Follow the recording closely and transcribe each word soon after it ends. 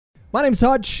My name's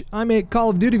Hutch. I make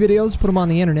Call of Duty videos, put them on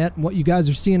the internet, and what you guys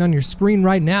are seeing on your screen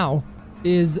right now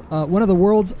is one of the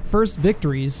world's first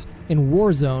victories in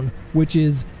Warzone, which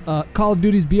is Call of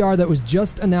Duty's BR that was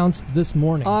just announced this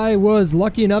morning. I was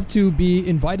lucky enough to be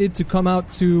invited to come out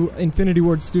to Infinity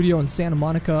Ward Studio in Santa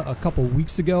Monica a couple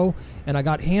weeks ago, and I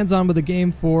got hands-on with the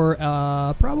game for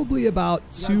probably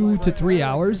about 2 to 3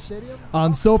 hours.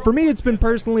 So for me, it's been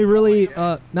personally really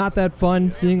not that fun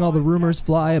seeing all the rumors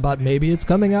fly about maybe it's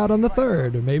coming out on the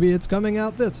 3rd, or maybe it's coming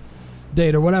out this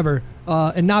date or whatever,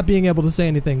 and not being able to say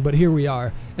anything, but here we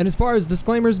are. And as far as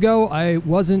disclaimers go, I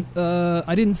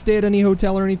didn't stay at any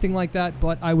hotel or anything like that,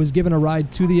 but I was given a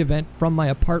ride to the event from my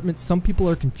apartment. Some people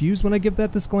are confused when I give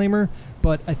that disclaimer,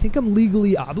 but I think I'm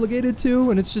legally obligated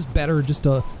to, and it's just better just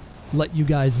to let you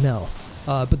guys know.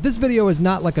 But this video is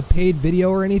not like a paid video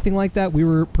or anything like that. We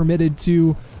were permitted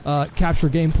to capture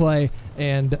gameplay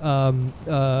and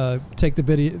take the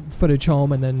video footage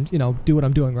home and then, you know, do what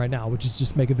I'm doing right now, which is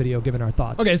just make a video giving our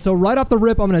thoughts. Okay, so right off the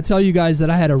rip, I'm going to tell you guys that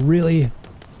I had a really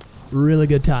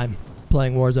good time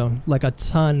playing Warzone. Like a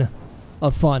ton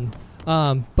of fun.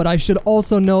 But I should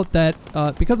also note that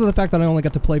because of the fact that I only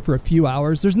got to play for a few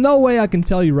hours, there's no way I can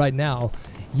tell you right now,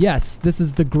 yes, this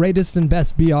is the greatest and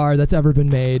best BR that's ever been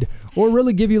made, or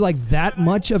really give you like that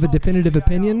much of a definitive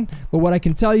opinion. But what I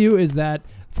can tell you is that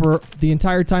for the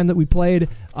entire time that we played,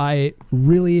 I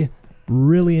really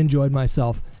enjoyed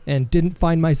myself and didn't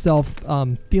find myself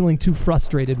feeling too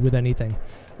frustrated with anything.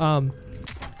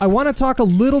 I want to talk a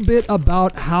little bit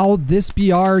about how this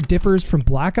BR differs from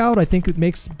Blackout. I think it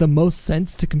makes the most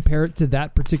sense to compare it to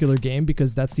that particular game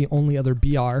because that's the only other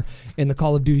BR in the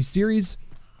Call of Duty series.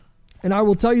 And I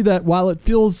will tell you that while it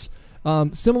feels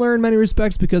similar in many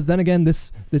respects, because then again,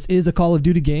 this is a Call of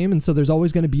Duty game, and so there's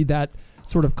always going to be that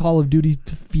sort of Call of Duty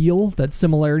feel, that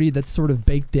similarity that's sort of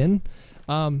baked in.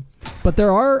 But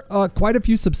there are quite a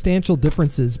few substantial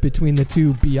differences between the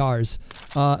two BRs.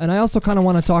 And I also kind of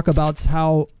want to talk about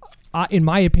how, in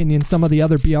my opinion, some of the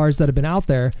other BRs that have been out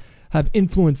there have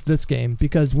influenced this game,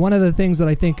 because one of the things that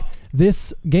I think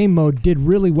this game mode did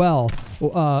really well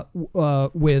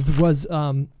with was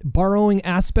borrowing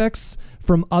aspects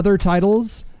from other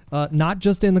titles, not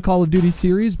just in the Call of Duty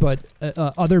series, but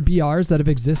other BRs that have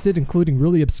existed, including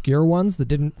really obscure ones that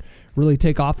didn't really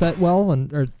take off that well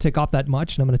or take off that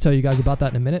much, and I'm going to tell you guys about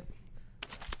that in a minute.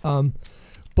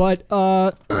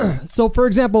 So for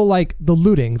example, like the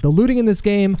looting in this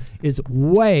game is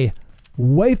way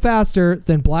faster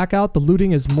than Blackout. The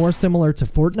looting is more similar to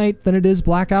Fortnite than it is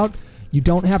Blackout. You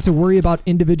don't have to worry about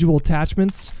individual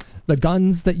attachments. The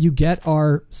guns that you get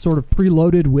are sort of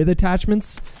preloaded with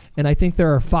attachments, and I think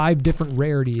there are 5 different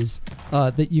rarities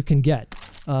that you can get.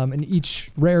 And each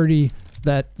rarity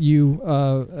that you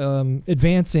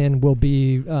advance in will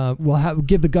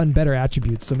give the gun better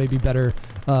attributes, so maybe better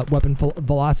weapon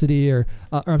velocity, or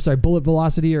I'm sorry, bullet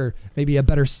velocity, or maybe a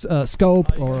better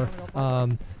scope, or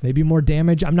maybe more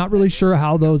damage. I'm not really sure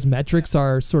how those metrics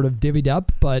are sort of divvied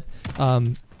up, but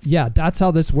yeah, that's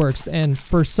how this works. And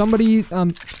for somebody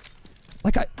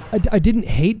like I didn't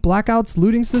hate Blackout's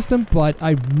looting system, but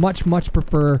I much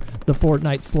prefer the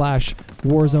Fortnite /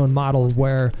 Warzone model,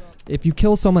 where if you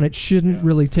kill someone, it shouldn't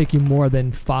really take you more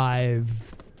than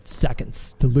 5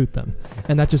 seconds to loot them.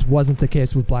 And that just wasn't the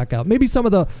case with Blackout. Maybe some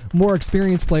of the more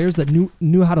experienced players that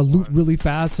knew how to loot really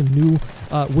fast and knew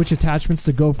which attachments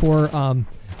to go for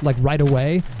like right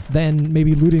away, then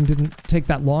maybe looting didn't take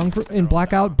that long in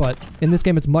Blackout, but in this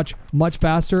game it's much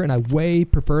faster, and I way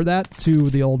prefer that to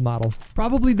the old model.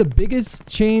 Probably the biggest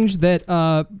change that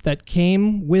that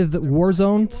came with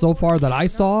Warzone so far that I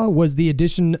saw was the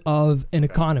addition of an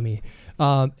economy.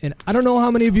 And I don't know how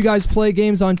many of you guys play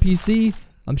games on PC.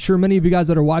 I'm sure many of you guys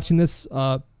that are watching this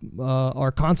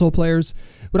are console players.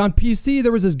 But on PC,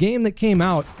 there was this game that came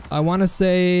out, I want to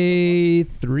say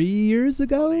 3 years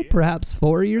ago, perhaps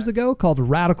 4 years ago, called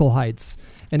Radical Heights.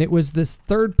 And it was this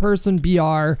third-person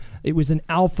BR. It was an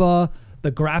alpha.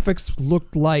 The graphics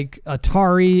looked like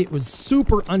Atari. It was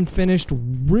super unfinished,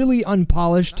 really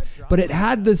unpolished, but it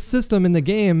had this system in the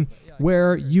game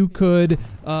where you could,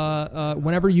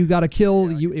 whenever you got a kill,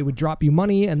 it would drop you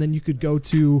money, and then you could go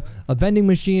to a vending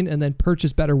machine and then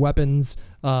purchase better weapons.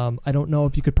 I don't know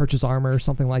if you could purchase armor or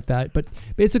something like that, but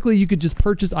basically you could just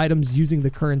purchase items using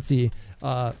the currency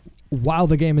while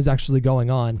the game is actually going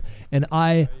on. And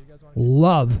I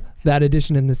love that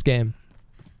addition in this game.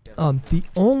 The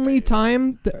only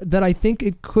time that I think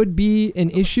it could be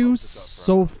an issue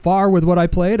so far with what I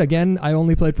played, again, I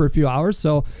only played for a few hours,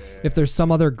 so if there's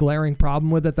some other glaring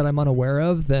problem with it that I'm unaware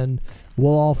of, then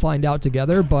we'll all find out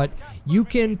together. But you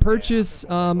can purchase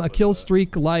a kill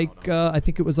streak like I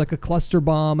think it was like a cluster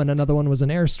bomb, and another one was an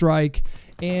airstrike.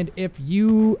 And if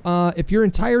your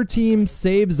entire team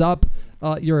saves up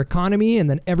your economy, and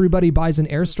then everybody buys an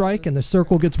airstrike, and the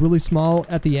circle gets really small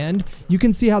at the end, you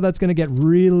can see how that's going to get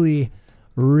really,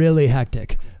 really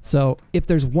hectic. So if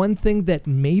there's one thing that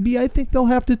maybe I think they'll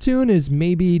have to tune is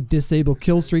maybe disable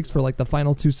kill streaks for like the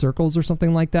final 2 circles or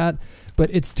something like that. But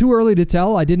it's too early to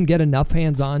tell. I didn't get enough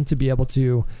hands-on to be able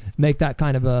to make that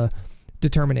kind of a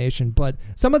determination. But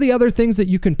some of the other things that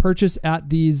you can purchase at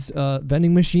these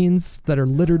vending machines that are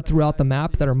littered throughout the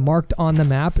map, that are marked on the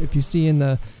map, if you see in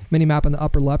the mini-map in the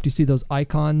upper left, you see those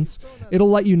icons. It'll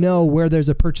let you know where there's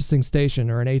a purchasing station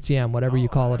or an ATM, whatever you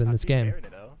call it in this game.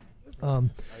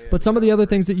 But some of the other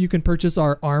things that you can purchase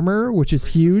are armor, which is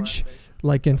huge.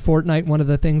 Like in Fortnite, one of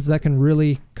the things that can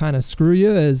really kind of screw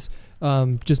you is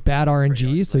just bad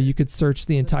RNG. So you could search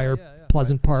the entire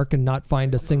Pleasant Park and not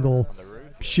find a single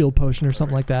shield potion or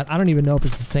something like that. I don't even know if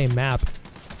it's the same map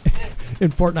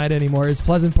in Fortnite anymore. Is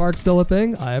Pleasant Park still a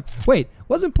thing? Wait,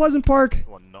 wasn't Pleasant Park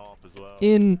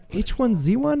in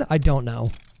H1Z1? I don't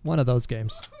know. One of those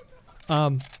games.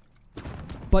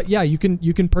 But yeah, you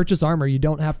can purchase armor. You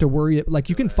don't have to worry. Like,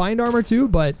 you can find armor too,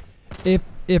 but if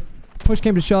push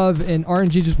came to shove and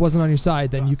RNG just wasn't on your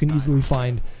side, then you can easily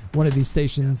find one of these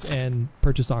stations and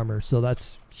purchase armor. So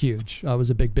that's huge. I was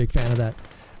a big fan of that.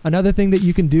 Another thing that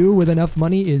you can do with enough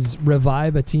money is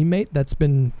revive a teammate that's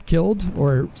been killed,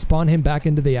 or spawn him back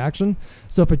into the action.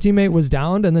 So if a teammate was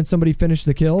downed and then somebody finished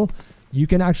the kill, you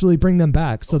can actually bring them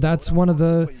back. So that's one of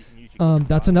the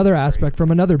that's another aspect from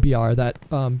another BR that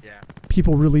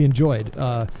people really enjoyed.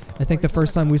 I think the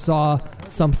first time we saw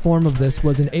some form of this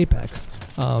was in Apex.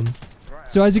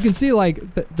 So as you can see,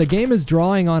 like, the game is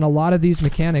drawing on a lot of these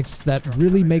mechanics that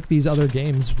really make these other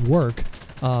games work.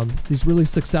 These really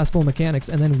successful mechanics,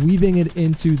 and then weaving it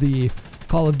into the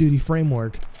Call of Duty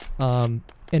framework. And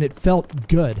it felt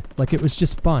good. Like, it was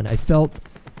just fun. I felt,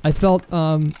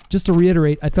 just to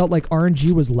reiterate, I felt like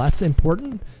RNG was less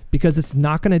important because it's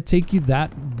not going to take you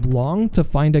that long to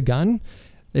find a gun.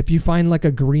 If you find like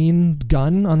a green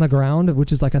gun on the ground,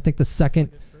 which is like, I think the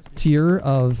second tier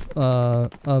of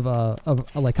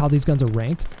like how these guns are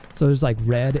ranked. So there's like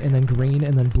red and then green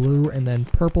and then blue and then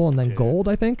purple and then gold,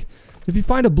 I think. If you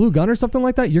find a blue gun or something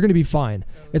like that, you're going to be fine.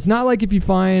 It's not like if you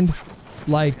find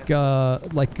like a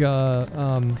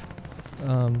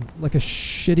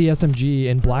shitty SMG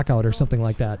in Blackout or something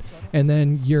like that, and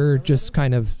then you're just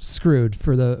kind of screwed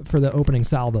for the opening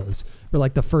salvos for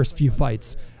like the first few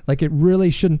fights. Like, it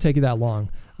really shouldn't take you that long.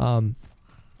 And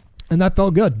that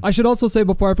felt good. I should also say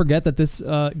before I forget that this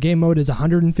game mode is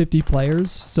 150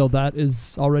 players, so that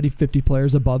is already 50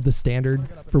 players above the standard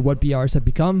for what BRs have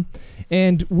become.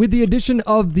 And with the addition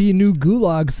of the new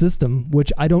Gulag system,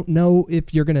 which I don't know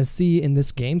if you're going to see in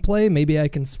this gameplay, maybe I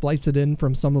can splice it in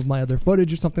from some of my other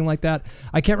footage or something like that.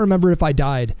 I can't remember if I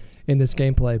died in this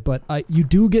gameplay, but you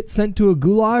do get sent to a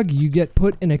gulag, you get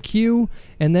put in a queue,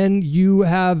 and then you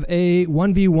have a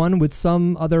 1v1 with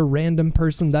some other random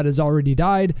person that has already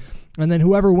died, and then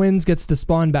whoever wins gets to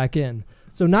spawn back in.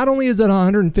 So not only is it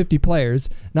 150 players,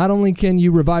 not only can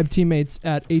you revive teammates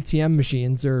at ATM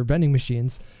machines or vending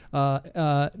machines,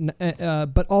 but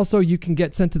also you can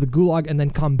get sent to the gulag and then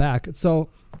come back. So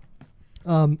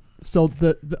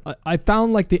I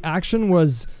found like the action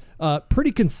was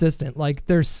pretty consistent. Like,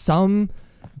 there's some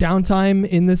downtime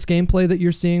in this gameplay that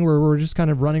you're seeing where we're just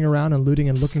kind of running around and looting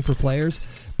and looking for players,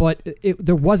 but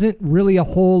there wasn't really a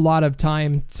whole lot of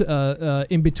time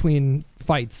in between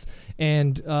fights,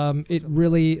 and it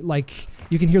really, like,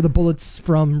 you can hear the bullets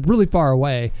from really far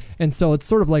away, and so it's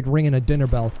sort of like ringing a dinner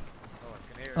bell.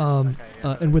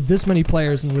 And with this many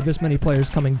players and with this many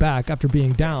players coming back after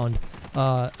being downed,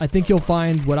 I think you'll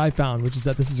find what I found, which is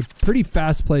that this is a pretty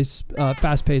fast-paced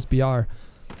BR.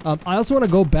 I also want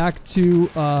to go back to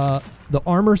the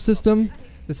armor system.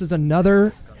 This is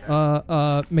another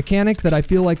mechanic that I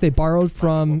feel like they borrowed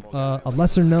from a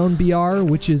lesser-known BR,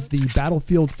 which is the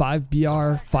Battlefield 5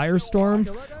 BR Firestorm,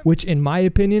 which in my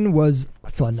opinion was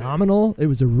phenomenal. It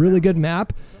was a really good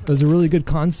map. It was a really good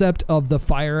concept of the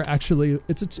fire. Actually,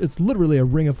 it's literally a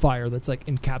ring of fire that's like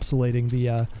encapsulating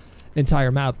the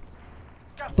entire map.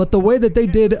 But the way that they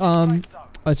did,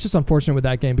 it's just unfortunate with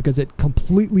that game because it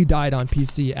completely died on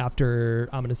PC after,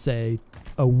 I'm going to say,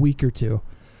 a week or two.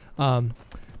 But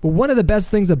one of the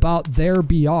best things about their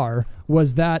BR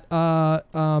was that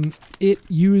it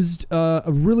used a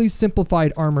really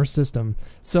simplified armor system.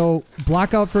 So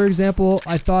Blackout, for example,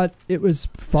 I thought it was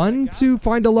fun to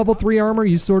find a level 3 armor.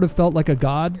 You sort of felt like a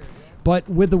god. But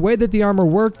with the way that the armor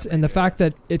worked and the fact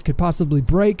that it could possibly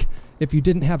break, if you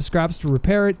didn't have scraps to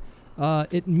repair it.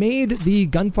 It made the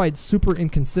gunfight super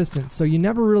inconsistent, so you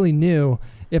never really knew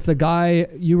if the guy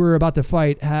you were about to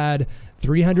fight had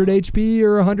 300 HP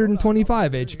or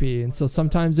 125 HP. And so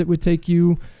sometimes it would take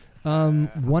you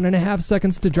 1.5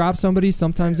 seconds to drop somebody.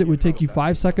 Sometimes it would take you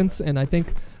 5 seconds. And I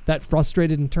think that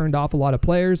frustrated and turned off a lot of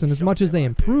players. And as much as they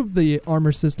improved the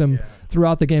armor system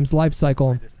throughout the game's life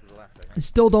cycle, I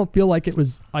still don't feel like it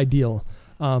was ideal.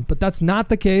 But that's not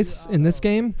the case in this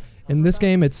game. In this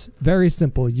game, it's very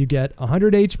simple. You get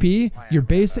 100 HP. Your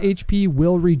base HP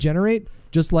will regenerate,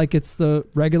 just like it's the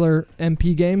regular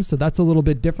MP game. So that's a little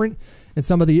bit different. In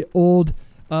some of the old,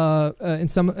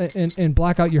 in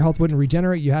Blackout, your health wouldn't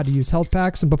regenerate. You had to use health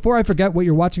packs. And before I forget, what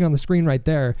you're watching on the screen right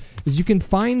there is you can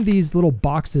find these little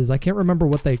boxes. I can't remember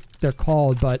what they're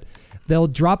called, but they'll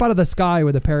drop out of the sky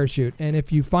with a parachute. And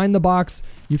if you find the box,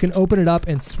 you can open it up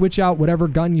and switch out whatever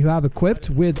gun you have equipped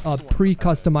with a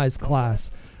pre-customized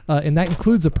class. And that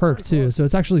includes a perk too. So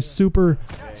it's actually super,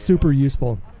 super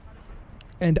useful.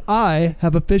 And I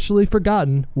have officially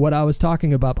forgotten what I was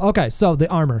talking about. Okay, so the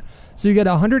armor. So you get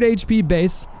 100 HP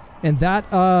base, and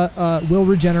that will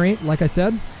regenerate, like I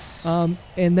said. And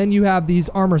then you have these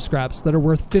armor scraps that are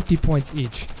worth 50 points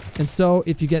each. And so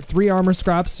if you get 3 armor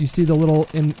scraps, you see the little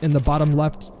in the bottom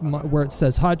left where it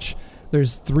says Hutch.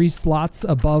 There's 3 slots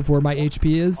above where my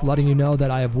HP is, letting you know that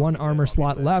I have 1 armor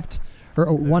slot left,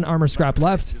 or 1 armor scrap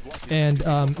left, and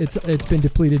it's been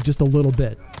depleted just a little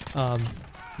bit.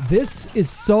 This is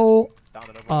so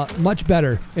much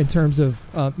better in terms of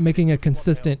making a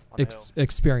consistent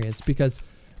experience, because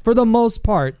for the most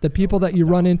part, the people that you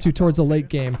run into towards the late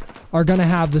game are going to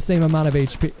have the same amount of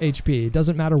HP. It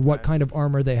doesn't matter what kind of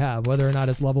armor they have, whether or not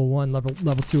it's level 1, level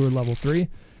 2, or level 3.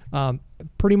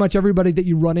 Pretty much everybody that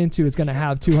you run into is going to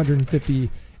have 250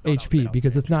 HP,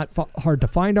 because it's not hard to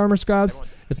find armor scraps.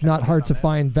 It's not hard to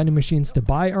find vending machines to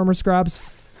buy armor scraps.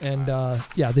 And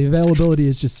yeah, the availability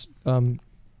is just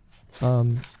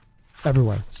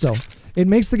everywhere. So it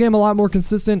makes the game a lot more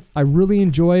consistent. I really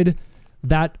enjoyed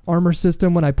that armor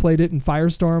system when I played it in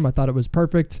Firestorm. I thought it was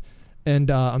perfect.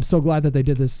 And I'm so glad that they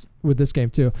did this with this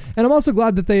game too. And I'm also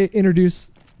glad that they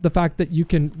introduced the fact that you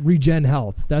can regen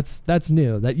health. That's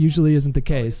new. That usually isn't the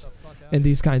case in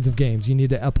these kinds of games. You need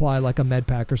to apply like a med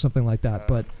pack or something like that.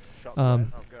 But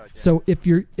so if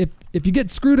you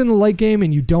get screwed in the late game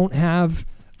and you don't have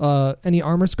any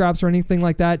armor scraps or anything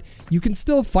like that, you can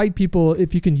still fight people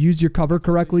if you can use your cover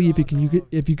correctly, if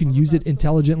you can use it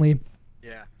intelligently.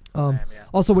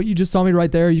 Also, what you just saw me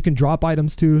right there, you can drop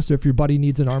items too. So if your buddy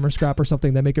needs an armor scrap or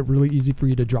something, they make it really easy for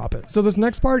you to drop it. So this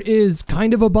next part is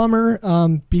kind of a bummer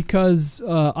because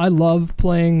I love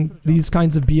playing these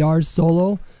kinds of BRs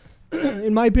solo.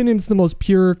 In my opinion, it's the most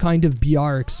pure kind of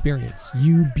BR experience.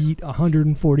 You beat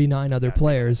 149 other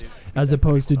players as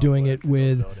opposed to doing it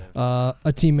with a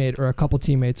teammate or a couple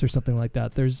teammates or something like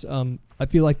that. There's, I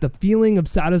feel like the feeling of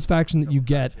satisfaction that you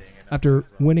get after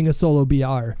winning a solo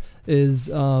BR is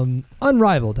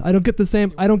unrivaled. I don't get the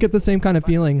same kind of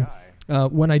feeling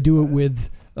when I do it with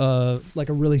like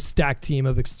a really stacked team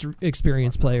of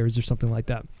experienced players or something like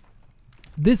that.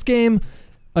 This game,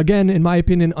 again, in my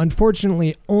opinion,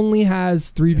 unfortunately, only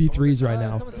has 3v3s right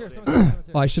now.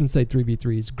 Oh, I shouldn't say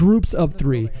 3v3s. Groups of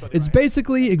 3. It's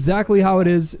basically exactly how it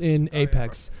is in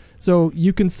Apex. So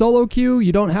you can solo queue.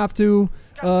 You don't have to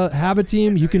have a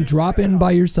team. You can drop in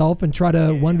by yourself and try to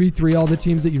 1v3 all the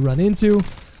teams that you run into.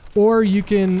 Or you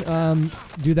can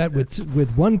do that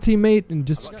with one teammate and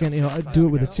just do it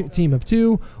with a team of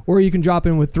 2. Or you can drop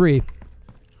in with 3.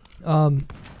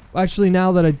 Actually,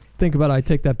 now that I think about it, I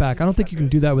take that back. I don't think you can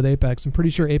do that with Apex. I'm pretty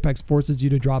sure Apex forces you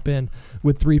to drop in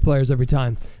with 3 players every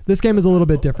time. This game is a little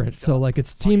bit different. So, like,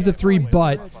 it's teams of 3,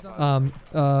 but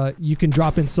you can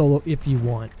drop in solo if you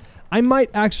want. I might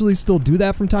actually still do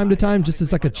that from time to time, just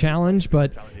as like a challenge,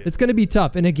 but it's going to be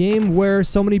tough in a game where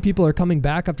so many people are coming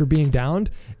back after being downed,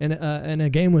 and in a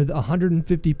game with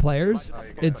 150 players.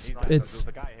 It's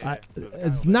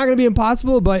not going to be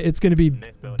impossible, but it's going to be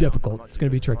difficult. It's going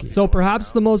to be tricky. So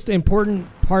perhaps the most important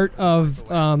part of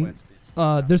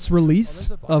this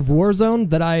release of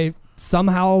Warzone that I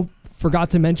somehow forgot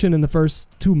to mention in the first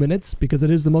 2 minutes, because it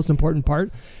is the most important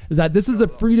part, is that this is a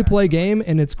free-to-play game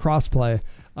and it's cross-play.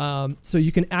 So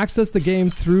you can access the game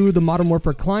through the Modern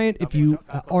Warfare client if you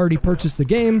already purchased the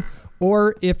game,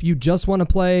 or if you just want to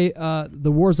play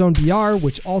the Warzone BR,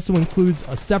 which also includes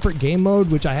a separate game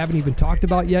mode, which I haven't even talked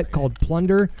about yet, called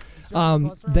Plunder,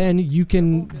 then you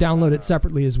can download it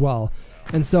separately as well.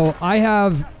 And so I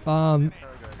have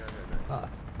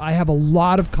I have a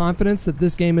lot of confidence that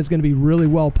this game is going to be really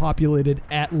well populated,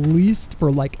 at least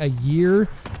for like a year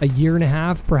and a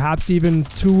half, perhaps even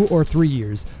 2 or 3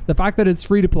 years. The fact that it's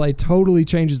free to play totally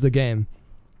changes the game.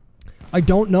 I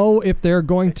don't know if they're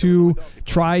going to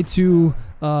try to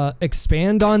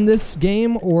expand on this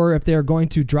game, or if they're going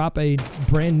to drop a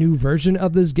brand new version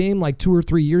of this game like 2 or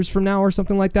 3 years from now or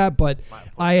something like that, but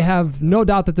I have no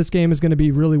doubt that this game is going to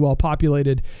be really well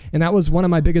populated, and that was one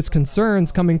of my biggest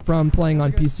concerns coming from playing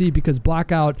on PC, because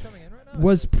Blackout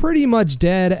was pretty much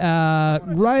dead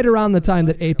right around the time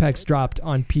that Apex dropped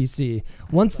on PC.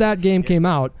 Once that game came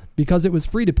out, because it was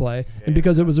free to play and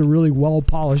because it was a really well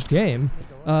polished game,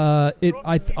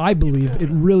 I believe it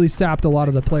really sapped a lot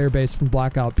of the player base from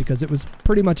Blackout, because it was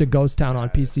pretty much a ghost town on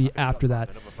PC after that,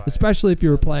 especially if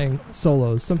you were playing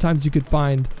solos. Sometimes you could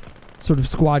find sort of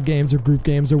squad games or group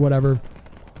games or whatever.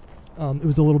 It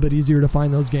was a little bit easier to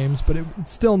find those games, but it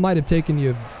still might have taken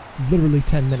you literally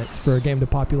 10 minutes for a game to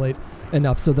populate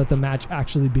enough so that the match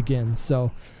actually begins.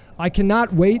 So I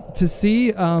cannot wait to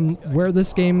see where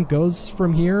this game goes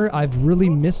from here. I've really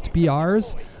missed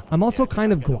BRs. I'm also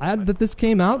kind of glad that this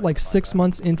came out like 6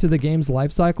 months into the game's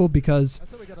life cycle, because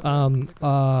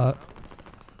I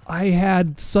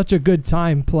had such a good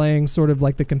time playing sort of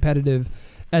like the competitive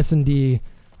S&D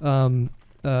game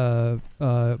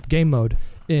mode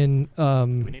in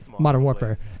Modern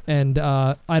Warfare. And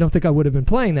I don't think I would have been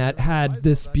playing that had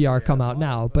this BR come out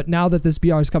now. But now that this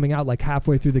BR is coming out like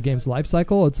halfway through the game's life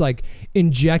cycle, it's like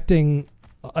injecting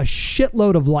a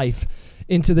shitload of life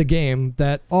into the game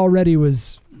that already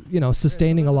was, you know,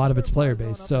 sustaining a lot of its player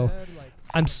base. So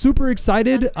I'm super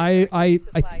excited.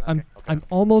 I'm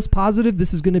almost positive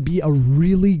this is going to be a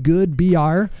really good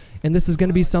BR, and this is going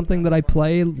to be something that I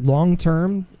play long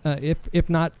term, if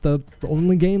not the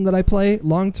only game that I play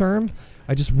long term.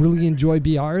 I just really enjoy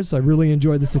BRs. I really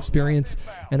enjoy this experience,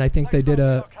 and I think they did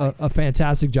a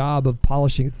fantastic job of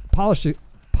polishing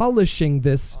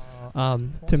this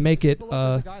to make it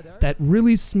that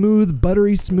really smooth,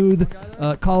 buttery smooth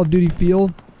Call of Duty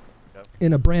feel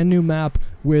in a brand new map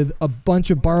with a bunch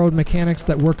of borrowed mechanics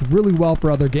that worked really well for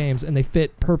other games, and they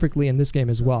fit perfectly in this game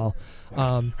as well.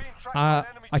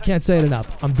 I can't say it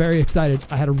enough. I'm very excited.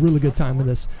 I had a really good time with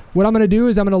this. What I'm going to do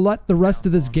is I'm going to let the rest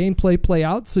of this gameplay play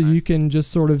out so you can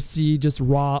just sort of see just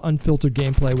raw, unfiltered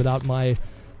gameplay without my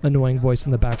annoying voice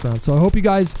in the background. So I hope you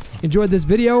guys enjoyed this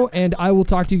video, and I will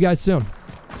talk to you guys soon.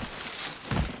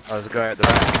 There's a guy at the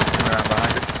back, coming around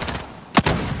behind us.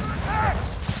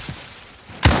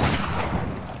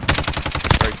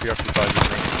 Very preoccupied with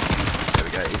me. There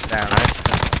we go, he's down, right?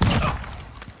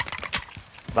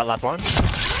 That last one?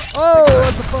 Oh,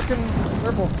 that's a fucking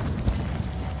purple.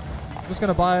 I'm just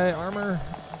gonna buy armor.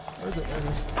 Where is it? There it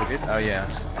is. We did? Oh yeah.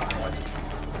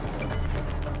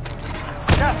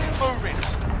 Gas is moving.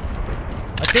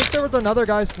 I think there was another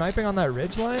guy sniping on that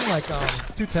ridge line, like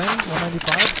 210,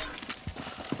 195.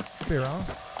 Could be wrong.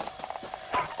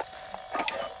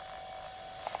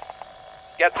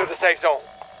 Get to the safe zone.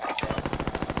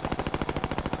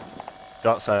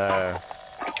 Got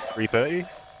 330.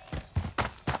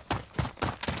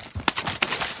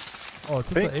 Oh, is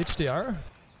this an HDR?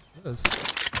 It is.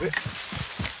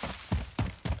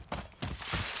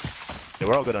 Yeah,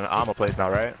 we're all good on armor plates now,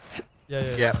 right?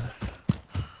 Yeah.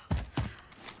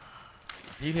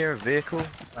 You hear a vehicle?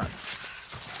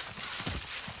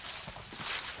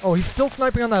 Oh, he's still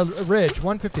sniping on that ridge.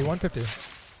 150.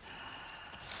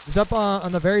 He's up on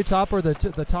the very top, or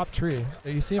the top tree.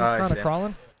 You see him kind of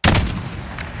crawling?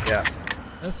 Yeah.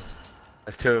 Yes.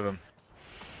 There's 2 of them.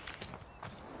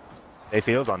 They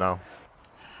fields or no?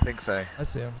 I think so. I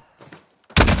see him.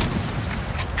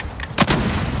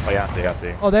 Oh yeah, I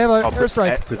see. Oh, they have an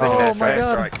airstrike. Oh my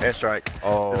god. Airstrike.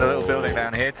 Oh. There's a little building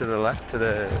down here to the left, to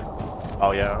the...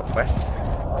 Oh yeah, west.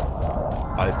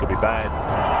 Oh, this could be bad.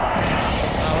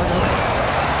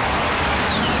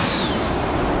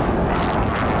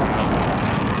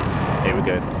 Here we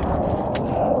go.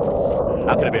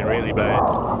 That could have been really bad.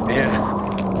 Yeah.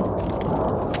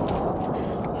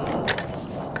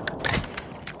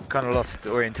 Kind of lost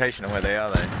orientation on where they are,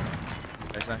 though.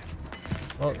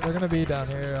 Well, they're gonna be down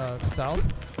here south.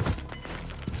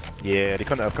 Yeah, they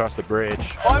couldn't have crossed the bridge.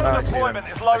 Final deployment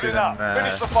is loaded up.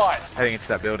 Finish the fight. Heading into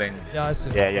that building. Yeah, I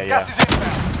see. Yeah. Gas is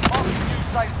inbound. Mark the new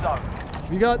safe zone.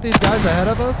 We got these guys ahead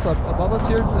of us, above us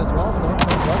here as well.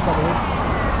 Northwest, I believe.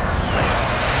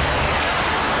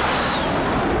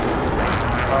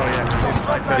 Oh yeah.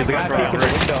 There's a guy peeking the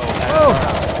window.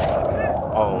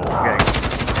 Oh, okay.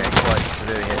 Quite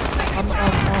severe hit. Oh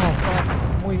fuck,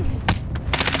 I'm weak.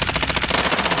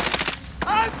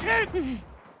 I'm hit!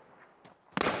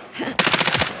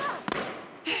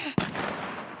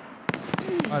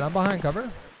 Alright, I'm behind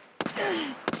cover.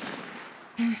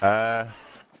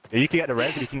 You can get the res.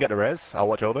 If you can get the res, I'll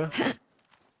watch over.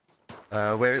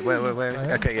 Where is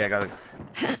it? Okay, yeah, got it.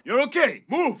 You're okay.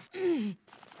 Move. Yeah,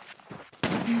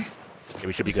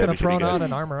 we should be He's good. gonna We should be prone out good.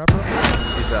 and armor up real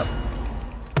quick. He's up.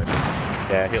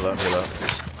 Yeah, heal up, heal up.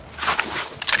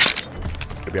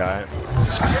 Should be alright.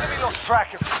 Enemy lost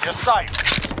track of you. You're safe.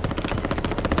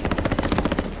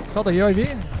 Call the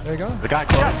UAV. There you go. The guy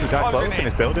close in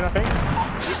his building, I think.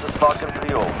 This is Falcon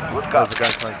 3-0. We've got the guy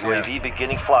close, yeah. UAV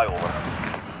beginning flyover.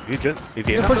 Is he We in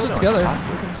can that push this building?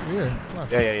 together. Weird. Come on.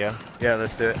 Yeah. Yeah,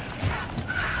 let's do it.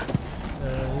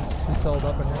 He's held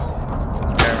up in here. Go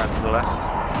around to the left.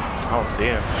 I don't see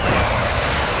him.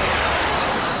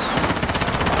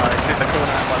 He's in the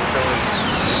corner by the doors.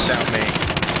 He's down me.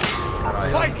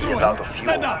 Fight He through is out it. of fuel.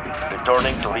 Stand up.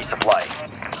 Returning to resupply.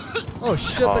 Oh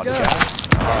shit, Oh, the guy.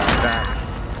 Oh, damn.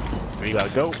 We gotta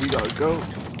go. We gotta go.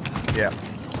 Yeah.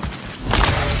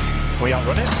 Can we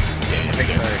outrun it? I think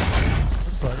so.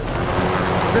 Looks like it.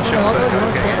 Is it from the helper? You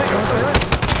wanna spam it? You wanna spam it?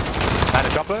 And a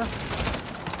chopper.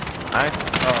 Nice.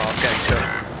 Oh, I'm getting shot.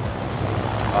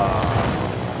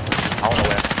 I don't know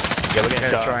where. Yeah, we're getting Yeah,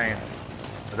 shot. trying.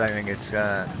 I don't think it's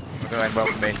going well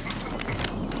for me.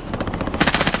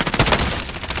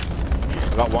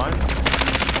 I got one.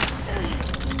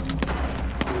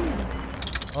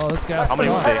 Oh, this guy How many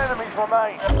sucks. was 10 enemies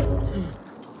remain.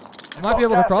 I might be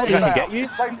able to crawl Think I to can him. get you?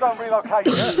 Safe zone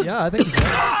relocation. Yeah, I think you can.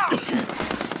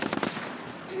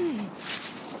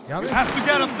 Got me? Have to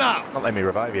get him now. Not let me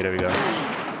revive you. There we go.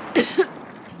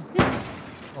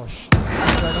 Oh shit.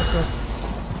 Right next to us.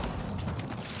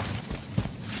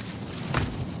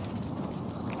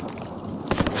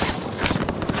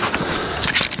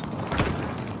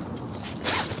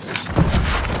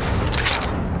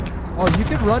 Oh, you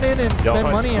could run in and spend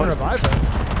punch, money and punch. revive him.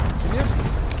 Can you?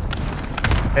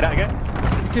 Say that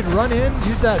again? You could run in,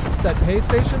 use that pay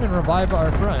station, and revive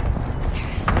our friend.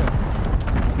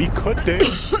 We could do.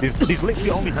 There's literally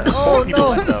only four Oh people no!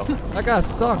 left though. That guy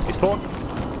sucks. There's four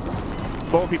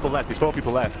people left. There's 4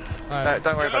 people left. Alright.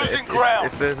 Don't worry about it. Losing ground.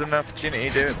 If there's an opportunity,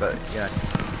 do it, but yeah.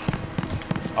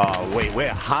 Oh wait, we're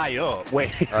high up.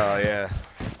 Wait. Oh, yeah.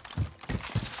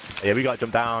 Yeah, we gotta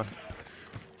jump down.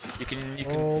 You can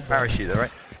Oh, boy. parachute there,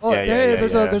 right? Oh, Yeah, hey, yeah,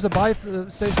 there's yeah. a buy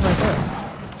station right there.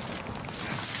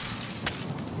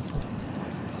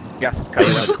 Gas is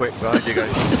coming up quick behind you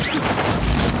guys.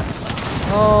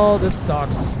 Oh, this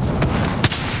sucks.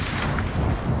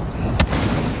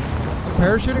 I'm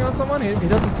parachuting on someone? He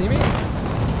doesn't see me?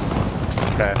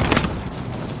 Okay.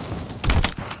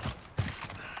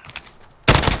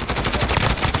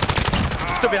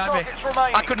 Still behind me. Targets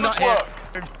remaining. I could not Good hear. work.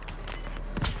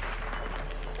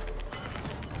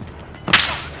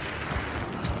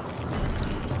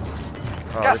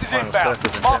 Oh, Gas this is final inbound.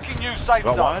 circle's intense. Marking new safe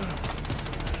Got zone. one.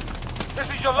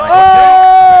 This is your Oh,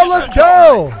 last. let's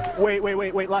go!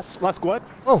 Wait. Last squad.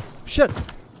 Oh, shit.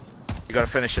 You gotta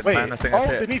finish it, Wait. man. I think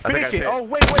that's it. Did he I think finish that's it? it. Oh,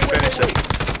 wait. Finish it.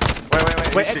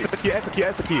 Wait. Wait,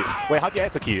 execute. Wait, how do you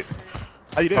execute?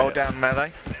 How you doing? Hold down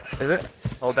melee. Is it?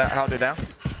 Hold it down.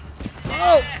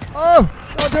 Oh,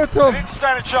 don't do it to You him. didn't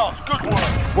stand a chance. Good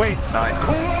work. Wait. Nice.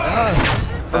 Nice.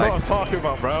 That's what I'm talking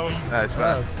about, bro. Nice,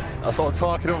 man. Nice. That's what I'm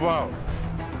talking about.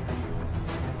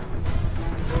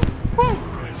 Woo.